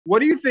what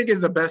do you think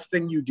is the best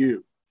thing you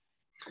do?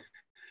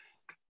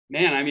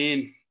 Man, I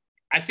mean,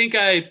 I think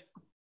I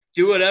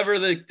do whatever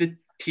the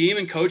team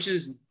and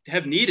coaches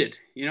have needed.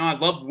 You know, I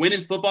love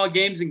winning football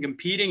games and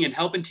competing and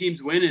helping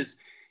teams win is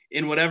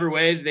in whatever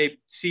way they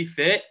see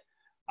fit.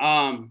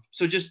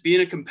 So just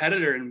being a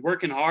competitor and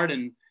working hard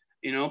and,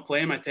 you know,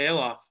 playing my tail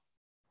off.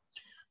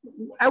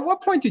 At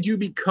what point did you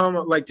become,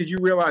 like, did you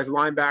realize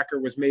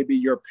linebacker was maybe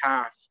your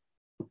path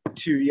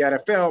to the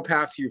NFL,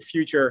 path to your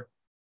future?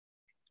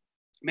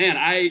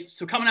 Man,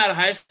 so coming out of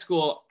high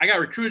school, I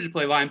got recruited to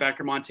play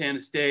linebacker Montana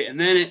State, and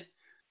then it,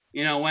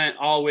 you know, went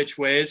all which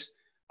ways.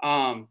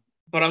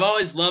 But I've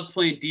always loved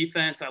playing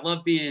defense. I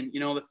love being,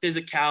 you know, the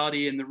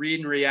physicality and the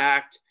read and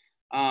react,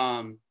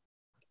 all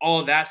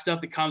of that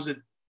stuff that comes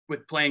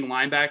with playing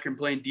linebacker and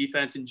playing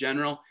defense in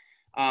general.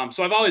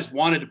 So I've always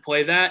wanted to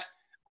play that,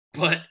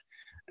 but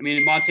I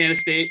mean, Montana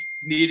State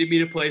needed me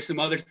to play some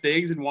other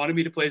things and wanted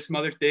me to play some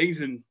other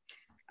things. And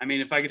I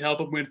mean, if I could help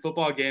them win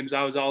football games,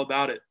 I was all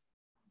about it.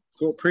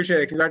 Cool.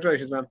 Appreciate it.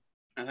 Congratulations, man.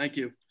 Thank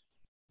you.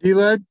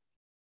 D-Led?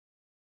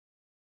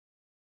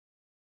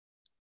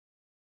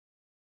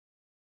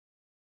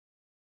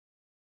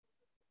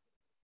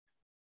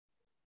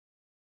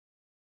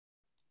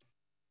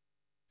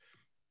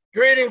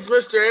 Greetings,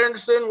 Mr.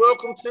 Andersen.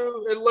 Welcome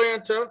to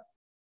Atlanta.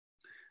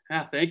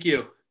 Thank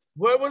you.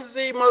 What was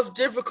the most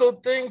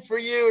difficult thing for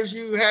you as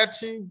you had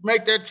to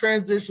make that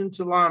transition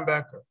to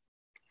linebacker?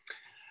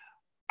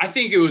 I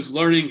think it was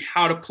learning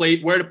how to play,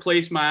 where to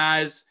place my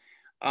eyes,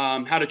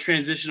 how to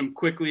transition them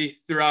quickly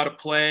throughout a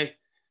play,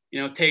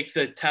 you know, take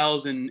the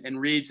tells and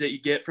reads that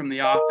you get from the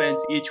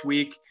offense each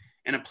week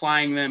and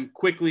applying them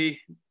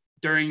quickly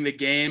during the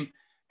game.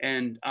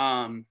 And,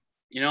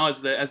 you know,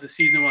 as the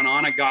season went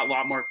on, I got a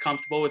lot more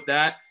comfortable with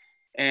that.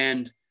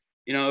 And,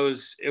 you know,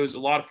 it was a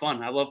lot of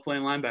fun. I love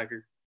playing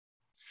linebacker.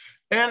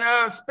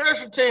 And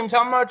special teams,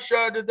 how much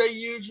did they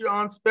use you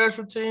on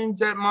special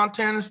teams at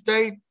Montana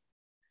State?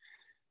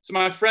 So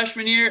my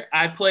freshman year,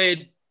 I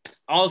played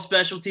all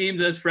special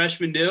teams as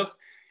freshmen do.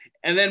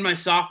 And then my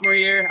sophomore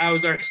year, I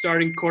was our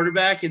starting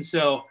quarterback. And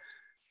so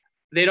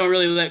they don't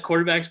really let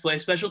quarterbacks play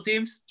special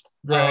teams.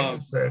 Right,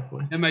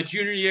 exactly. And my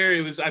junior year,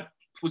 I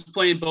was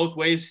playing both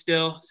ways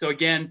still. So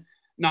again,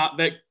 not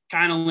that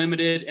kind of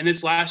limited. And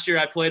this last year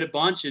I played a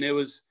bunch and it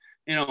was,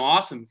 you know,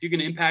 awesome. If you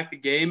can impact the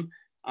game,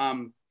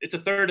 it's a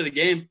third of the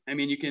game. I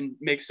mean, you can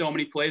make so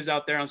many plays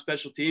out there on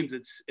special teams.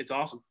 It's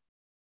awesome.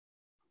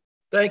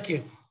 Thank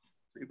you.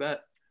 You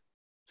bet.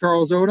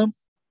 Charles Odom?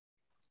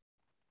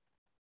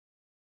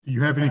 Do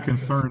you have any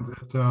concerns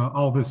that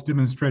all this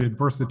demonstrated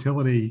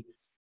versatility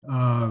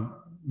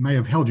may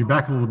have held you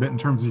back a little bit in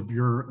terms of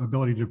your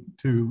ability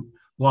to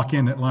lock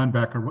in at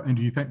linebacker? And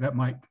do you think that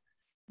might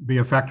be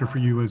a factor for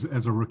you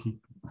as a rookie?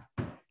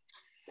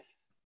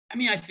 I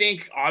mean, I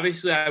think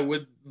obviously I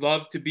would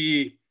love to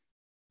be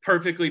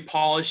perfectly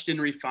polished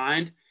and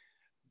refined,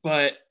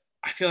 but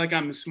I feel like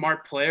I'm a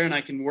smart player and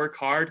I can work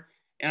hard.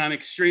 And I'm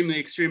extremely,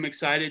 extremely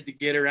excited to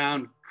get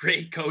around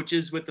great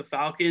coaches with the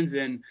Falcons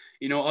and,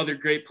 you know, other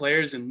great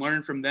players and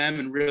learn from them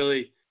and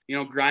really, you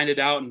know, grind it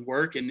out and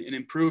work and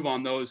improve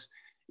on those,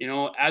 you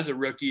know, as a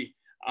rookie.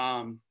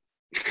 I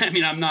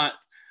mean, I'm not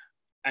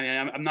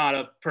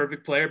a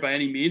perfect player by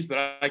any means,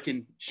 but I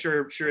can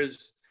sure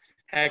as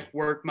heck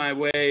work my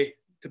way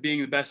to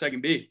being the best I can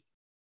be.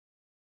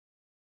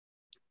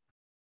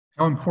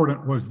 How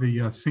important was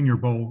the Senior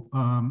Bowl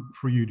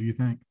for you, do you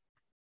think?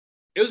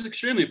 It was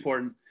extremely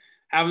important.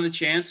 Having the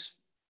chance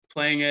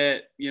playing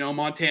at, you know,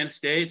 Montana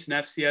State, it's an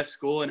FCS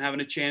school, and having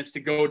a chance to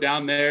go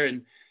down there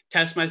and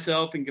test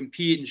myself and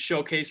compete and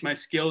showcase my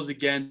skills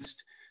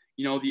against,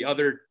 you know, the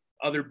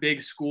other big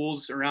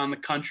schools around the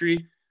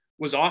country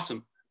was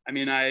awesome. I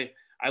mean, I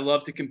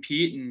love to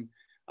compete, and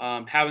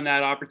having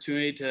that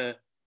opportunity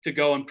to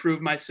go and prove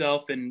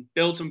myself and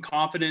build some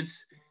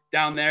confidence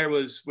down there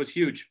was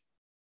huge.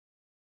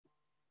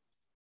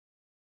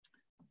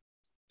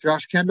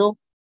 Josh Kendall?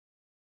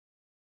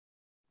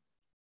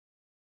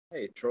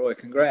 Hey, Troy,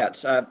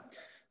 congrats. I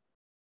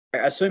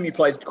assume you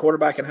played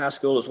quarterback in high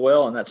school as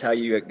well, and that's how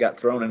you got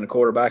thrown into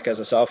quarterback as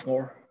a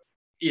sophomore?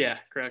 Yeah,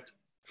 correct.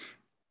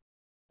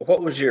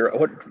 What did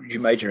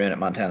you major in at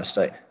Montana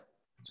State?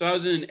 So I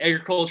was an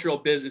agricultural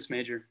business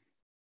major.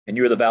 And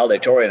you were the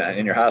valedictorian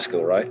in your high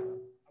school, right?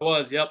 I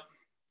was, yep.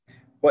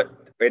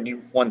 And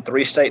you won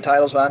 3 state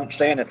titles, I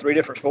understand, in 3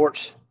 different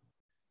sports?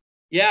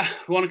 Yeah,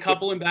 won a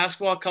couple in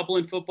basketball, a couple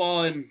in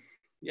football, and,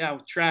 yeah,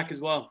 track as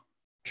well.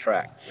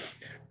 Track.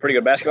 Pretty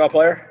good basketball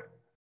player?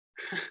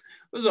 It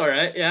was all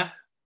right, yeah.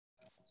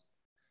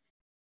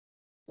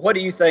 What do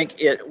you think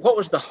what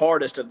was the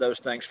hardest of those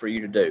things for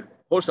you to do?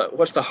 What's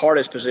the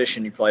hardest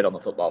position you played on the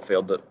football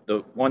field,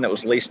 the one that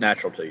was least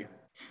natural to you?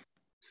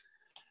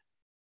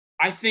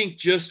 I think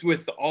just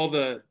with all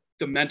the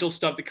mental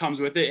stuff that comes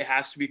with it, it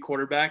has to be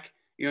quarterback.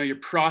 You know, you're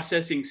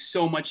processing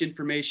so much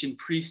information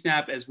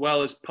pre-snap as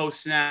well as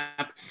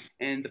post-snap,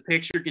 and the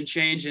picture can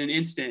change in an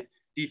instant.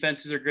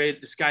 Defenses are great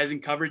at disguising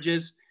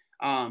coverages.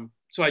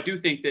 So I do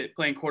think that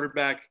playing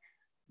quarterback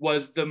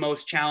was the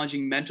most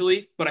challenging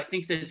mentally, but I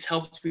think that it's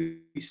helped me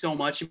so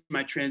much in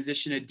my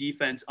transition to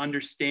defense,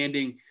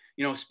 understanding,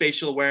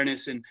 spatial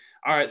awareness and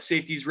all right,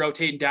 safety's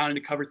rotating down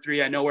into cover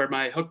 3. I know where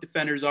my hook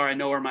defenders are. I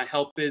know where my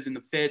help is in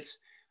the fits.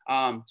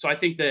 So I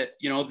think that,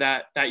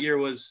 that year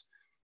was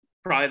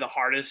probably the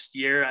hardest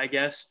year, I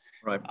guess.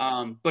 Right.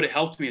 But it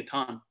helped me a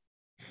ton.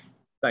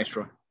 Thanks,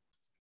 Troy.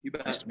 You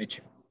bet. Nice to meet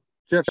you.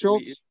 Jeff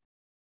Schultz.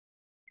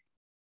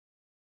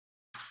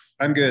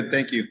 I'm good.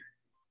 Thank you.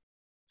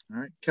 All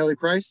right. Kelly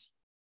Price.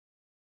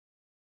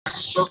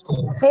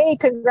 Hey,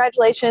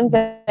 congratulations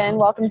and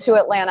welcome to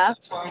Atlanta.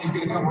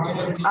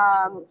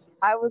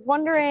 I was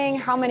wondering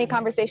how many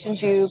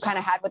conversations you kind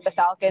of had with the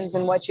Falcons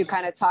and what you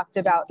kind of talked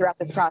about throughout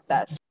this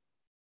process.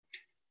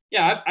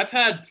 Yeah, I've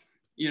had,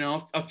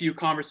 a few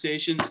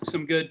conversations,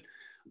 some good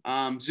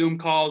Zoom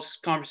calls,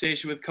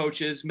 conversation with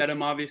coaches, met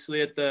them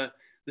obviously at the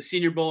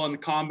Senior Bowl and the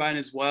Combine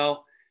as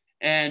well.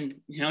 And,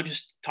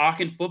 just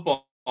talking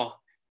football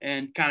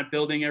and kind of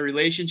building a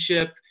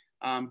relationship,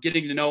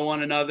 getting to know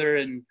one another.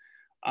 And,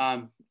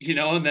 and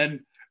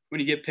then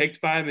when you get picked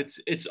by them,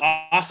 it's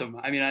awesome.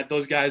 I mean,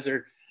 those guys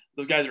are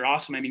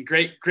awesome. I mean,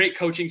 great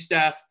coaching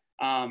staff.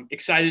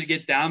 Excited to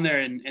get down there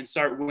and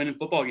start winning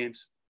football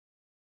games.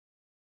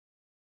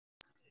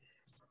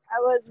 I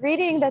was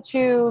reading that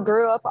you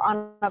grew up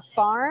on a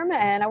farm,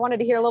 and I wanted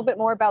to hear a little bit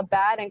more about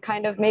that and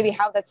kind of maybe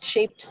how that's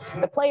shaped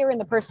the player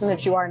and the person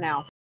that you are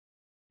now.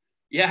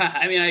 Yeah,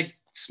 I mean,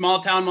 small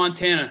town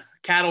Montana,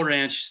 cattle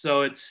ranch.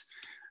 So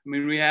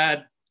we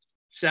had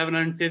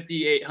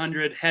 750,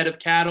 800 head of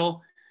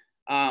cattle.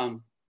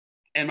 And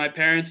my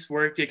parents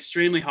worked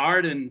extremely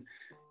hard, and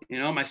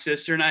my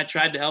sister and I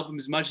tried to help them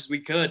as much as we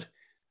could.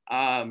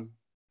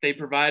 They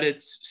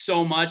provided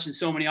so much and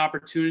so many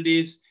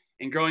opportunities.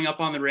 And growing up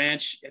on the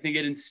ranch, I think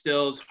it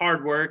instills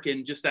hard work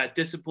and just that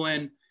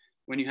discipline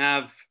when you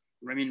have,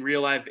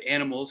 real life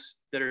animals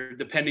that are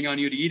depending on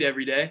you to eat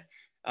every day.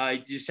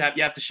 You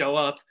have to show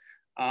up.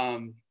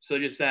 So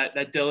just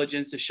that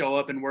diligence to show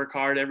up and work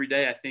hard every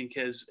day, I think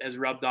has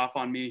rubbed off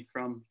on me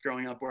from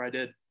growing up where I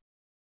did.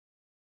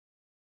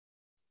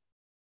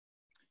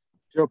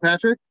 Joe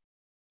Patrick.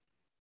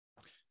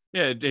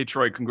 Yeah. Hey,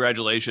 Troy,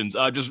 congratulations.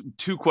 Just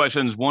 2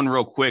 questions. One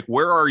real quick.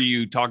 Where are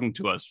you talking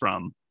to us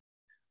from?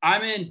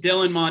 I'm in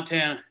Dillon,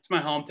 Montana. It's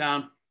my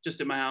hometown,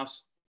 just at my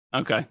house.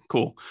 Okay,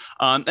 cool.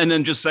 And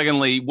then just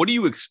secondly, what do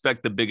you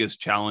expect the biggest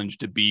challenge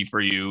to be for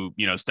you,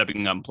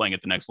 stepping up and playing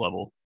at the next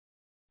level?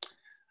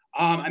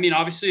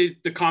 Obviously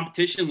the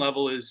competition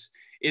level is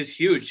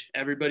huge.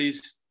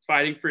 Everybody's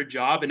fighting for a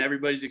job and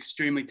everybody's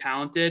extremely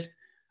talented.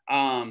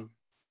 I'm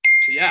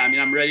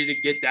ready to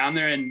get down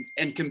there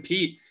and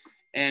compete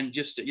and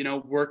just,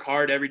 work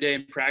hard every day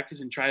in practice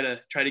and try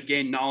to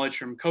gain knowledge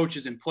from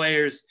coaches and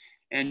players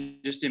and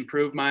just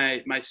improve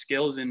my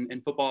skills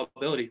and football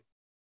ability.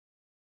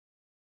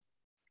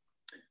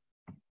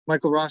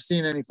 Michael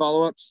Rothstein, any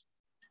follow-ups?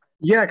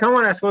 Yeah, I kind of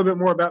want to ask a little bit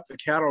more about the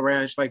cattle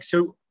ranch.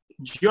 So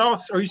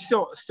are you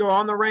still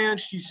on the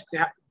ranch?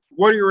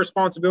 What are your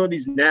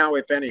responsibilities now,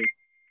 if any?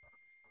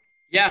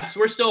 Yeah, so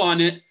we're still on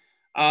it.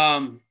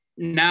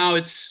 Now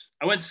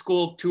I went to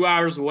school 2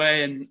 hours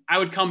away, and I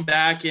would come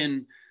back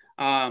and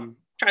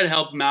try to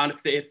help them out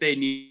if they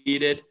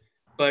needed.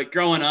 But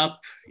growing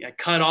up, I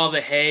cut all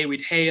the hay.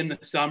 We'd hay in the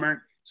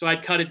summer. So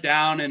I'd cut it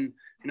down, and,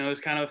 it was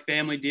kind of a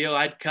family deal.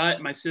 I'd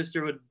cut. My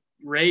sister would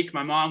rake.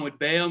 My mom would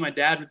bale. My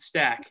dad would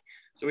stack.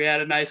 So we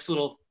had a nice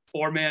little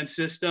 4-man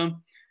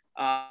system.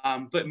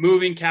 But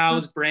moving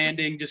cows,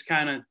 branding, just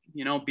kind of,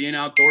 being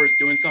outdoors,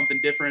 doing something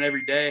different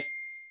every day.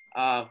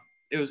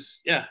 It was,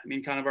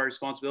 kind of our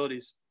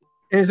responsibilities.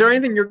 And is there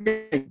anything you're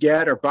going to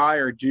get or buy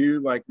or do,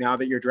 like, now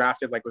that you're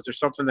drafted? Like, was there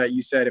something that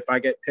you said, if I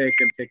get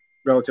picked and picked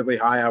relatively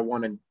high, I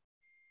want to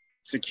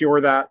secure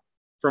that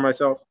for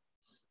myself?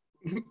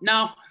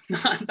 No,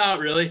 not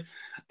really.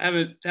 I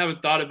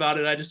haven't thought about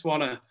it. I just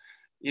want to,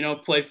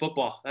 play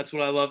football. That's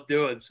what I love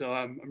doing. So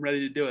I'm ready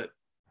to do it.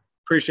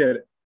 Appreciate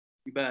it.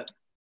 You bet.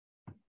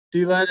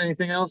 D-Led,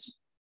 anything else?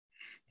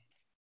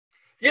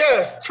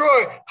 Yes,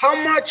 Troy. How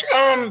much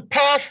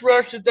pass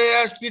rush did they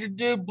ask you to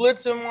do,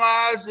 blitzing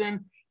wise,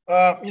 and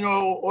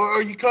or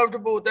are you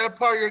comfortable with that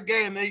part of your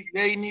game?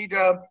 They need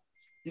to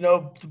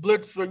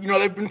blitz.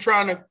 They've been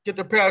trying to get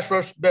their pass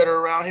rush better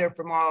around here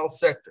from all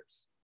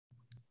sectors.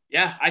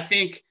 Yeah, I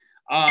think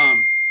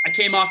I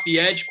came off the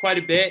edge quite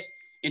a bit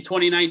in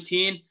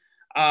 2019,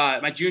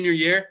 my junior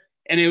year,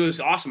 and it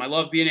was awesome. I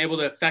love being able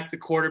to affect the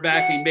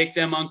quarterback and make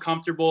them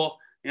uncomfortable.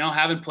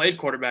 Having played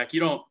quarterback,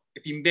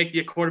 if you make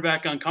the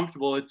quarterback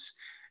uncomfortable,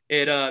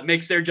 it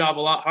makes their job a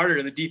lot harder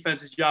and the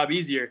defense's job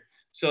easier.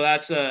 So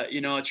that's a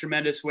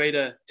tremendous way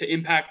to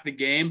impact the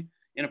game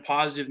in a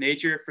positive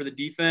nature for the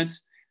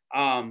defense.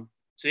 I'm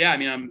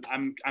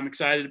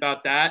excited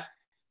about that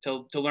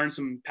to learn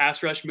some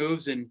pass rush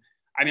moves. And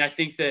I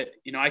think that,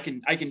 I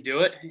can do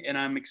it, and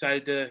I'm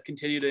excited to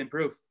continue to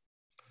improve.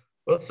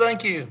 Well,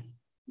 thank you.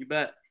 You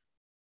bet.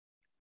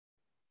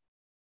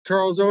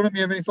 Charles Odom,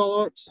 you have any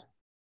follow-ups?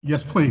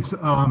 Yes, please.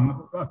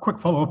 A quick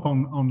follow-up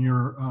on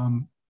your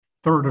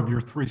third of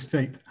your 3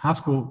 state high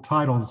school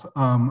titles.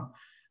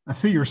 I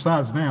see your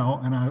size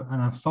now, and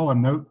I saw a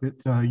note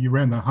that you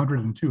ran the 100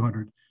 and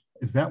 200.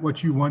 Is that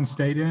what you won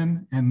state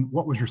in? And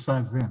what was your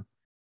size then?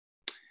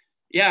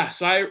 Yeah,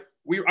 so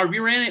we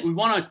ran it. We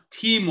won a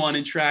team one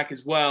in track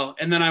as well,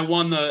 and then I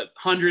won the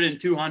 100 and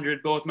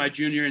 200 both my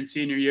junior and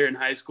senior year in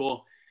high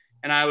school,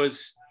 and I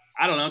was,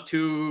 I don't know,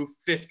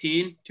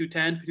 215,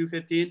 210,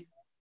 215.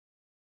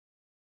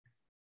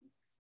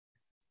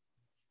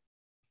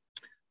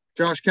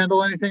 Josh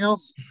Kendall, anything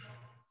else?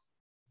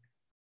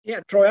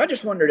 Yeah, Troy, I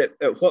just wondered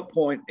at what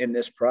point in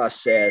this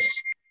process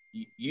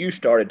you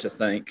started to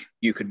think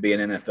you could be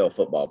an NFL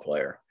football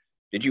player.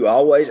 Did you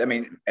always, I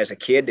mean, as a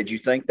kid, did you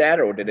think that,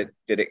 or did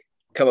it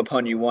come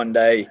upon you one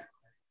day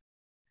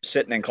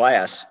sitting in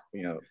class,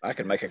 you know, I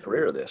can make a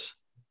career of this?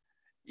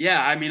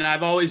 Yeah, I mean,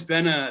 I've always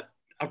been a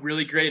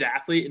really great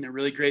athlete and a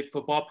really great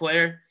football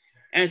player.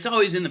 And it's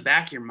always in the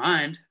back of your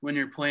mind when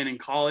you're playing in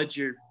college.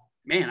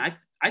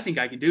 I think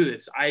I can do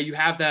this. You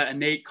have that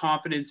innate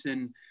confidence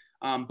and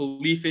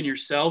belief in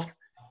yourself.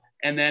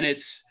 And then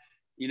it's,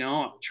 you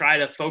know, try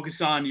to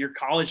focus on your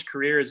college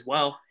career as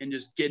well and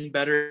just getting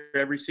better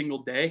every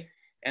single day.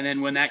 And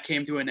then when that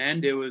came to an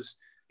end, it was,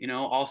 you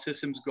know, all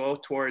systems go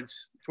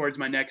towards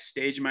my next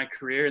stage of my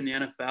career in the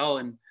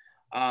NFL.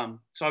 And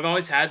so I've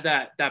always had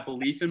that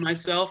belief in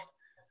myself,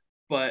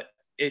 but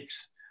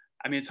it's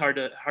hard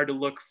to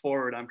look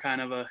forward. I'm kind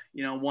of a,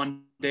 you know,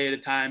 one day at a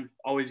time,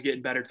 always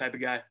getting better type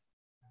of guy.